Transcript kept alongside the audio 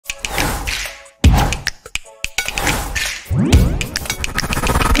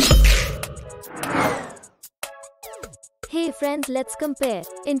friends, let's compare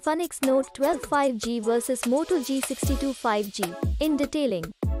Infinix Note 12 5G versus Moto G62 5G in detailing.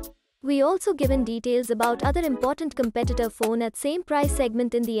 We also given details about other important competitor phone at same price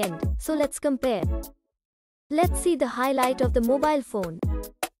segment in the end. So let's compare. Let's see the highlight of the mobile phone.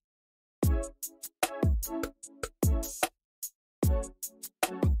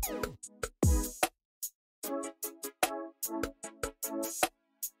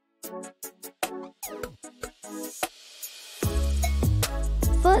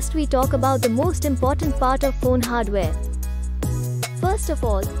 First, we talk about the most important part of phone hardware. First of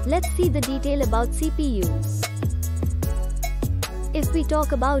all, let's see the detail about CPU. If we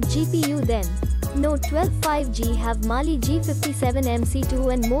talk about GPU, then Note 12 5G have Mali G57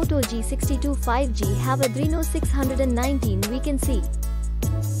 MC2 and Moto G62 5G have Adreno 619, we can see.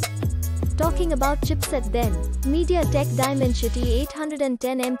 Talking about chipset, then MediaTek Dimensity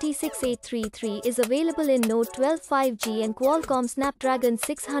 810 MT6833 is available in Note 12 5G and Qualcomm Snapdragon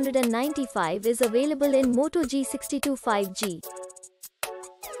 695 is available in Moto G62 5G.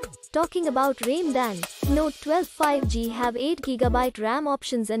 Talking about RAM, then Note 12 5G have 8GB RAM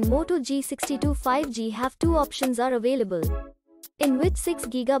options and Moto G62 5G have 2 options are available, in which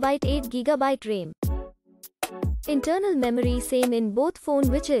 6GB 8GB RAM. Internal memory same in both phone,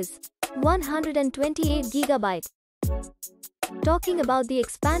 which is 128GB. Talking about the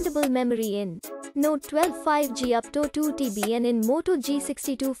expandable memory in Note 12 5G up to 2TB and in Moto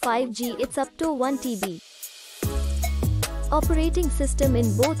G62 5G it's up to 1TB. Operating system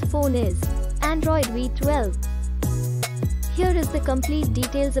in both phone is Android V12. Here is the complete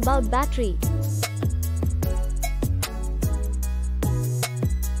details about battery.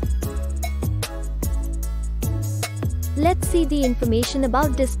 Let's see the information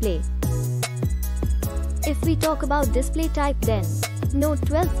about display. If we talk about display type, then Note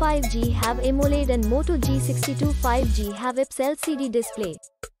 12 5G have AMOLED and Moto G62 5G have IPS LCD display.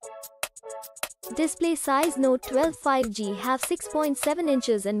 Display size, Note 12 5G have 6.7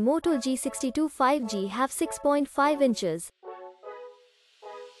 inches and Moto G62 5G have 6.5 inches.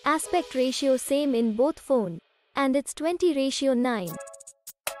 Aspect ratio same in both phone, and it's 20:9.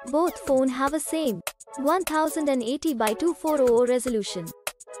 Both phone have a same 1080 by 2400 resolution.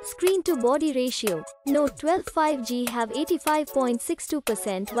 Screen to body ratio, Note 12 5G have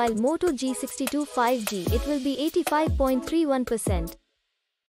 85.62% while Moto G62 5G it will be 85.31%.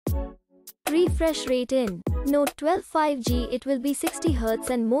 Refresh rate in Note 12 5G it will be 60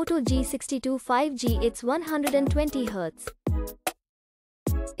 Hz and Moto G62 5G it's 120 Hz.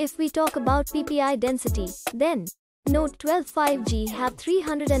 If we talk about PPI density, then Note 12 5G have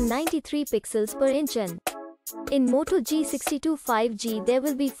 393 pixels per inch and in Moto G62 5G there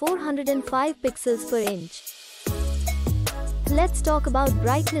will be 405 pixels per inch. Let's talk about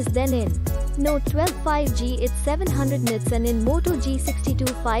brightness, then in Note 12 5G it's 700 nits and in Moto G62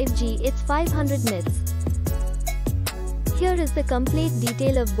 5G it's 500 nits. Here is the complete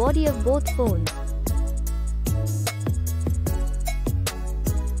detail of body of both phones.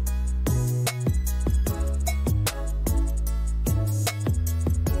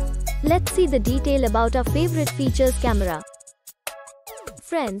 Let's see the detail about our favorite features camera.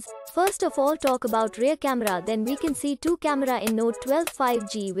 Friends, first of all talk about rear camera, then we can see 2 camera in Note 12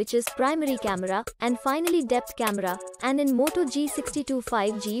 5G which is primary camera and finally depth camera, and in Moto G62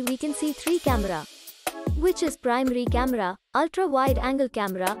 5G we can see 3 camera which is primary camera, ultra wide angle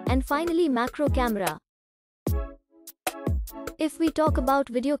camera and finally macro camera. If we talk about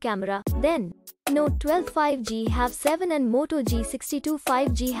video camera, then Note 12 5G have 7 and Moto G62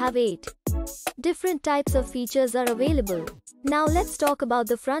 5G have 8. Different types of features are available. Now let's talk about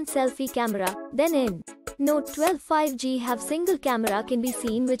the front selfie camera, then in Note 12 5G have single camera can be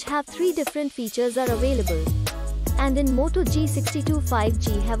seen which have 3 different features are available. And in Moto G62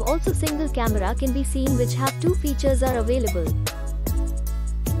 5G have also single camera can be seen which have 2 features are available.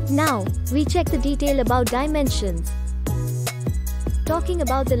 Now, we check the detail about dimensions. Talking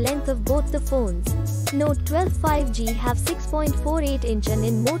about the length of both the phones, Note 12 5G have 6.48 inch and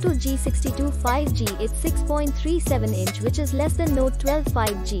in Moto G62 5G it's 6.37 inch which is less than Note 12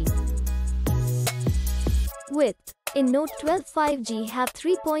 5G. Width, in Note 12 5G have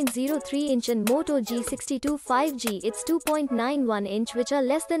 3.03 inch and Moto G62 5G it's 2.91 inch which are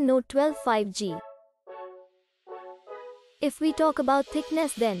less than Note 12 5G. If we talk about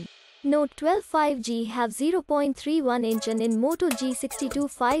thickness, then Note 12 5G have 0.31 inch and in Moto G62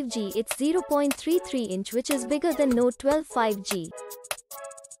 5G it's 0.33 inch which is bigger than Note 12 5G.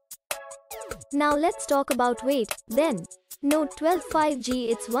 Now let's talk about weight, then Note 12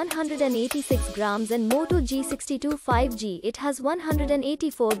 5G it's 186 grams and Moto G62 5G it has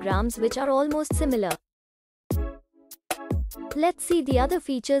 184 grams which are almost similar. Let's see the other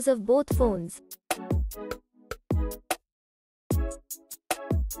features of both phones.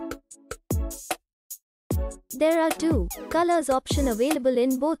 There are two colors option available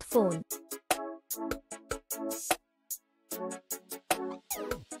in both phones.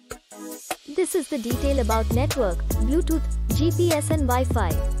 This is the detail about network, Bluetooth, GPS and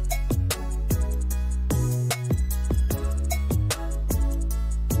Wi-Fi.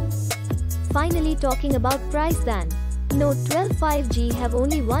 Finally, talking about price then. Note 12 5G have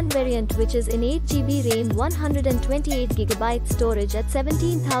only one variant, which is in 8GB RAM 128GB storage at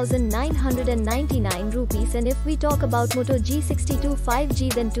 17,999 rupees, and if we talk about Moto G62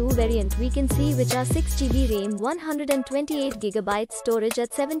 5G, then two variant we can see, which are 6GB RAM 128GB storage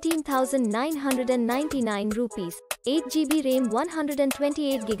at 17,999 rupees, 8GB RAM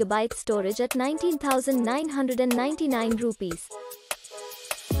 128GB storage at 19,999 rupees.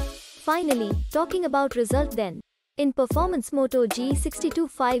 Finally, talking about result then. In performance, Moto G62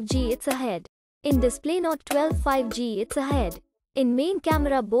 5G it's ahead. In display, Note 12 5G it's ahead. In main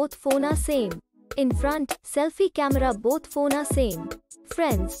camera, both phone are same. In front, selfie camera, both phone are same.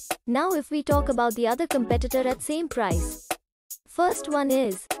 Friends, now if we talk about the other competitor at same price. First one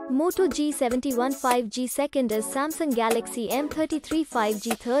is Moto G71 5G, second is Samsung Galaxy M33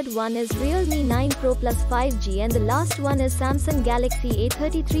 5G, third one is Realme 9 Pro Plus 5G, and the last one is Samsung Galaxy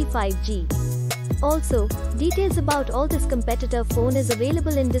A33 5G. Also, details about all this competitor phone is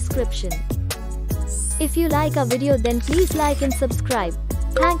available in description. If you like our video, then please like and subscribe.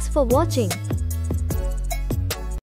 Thanks for watching.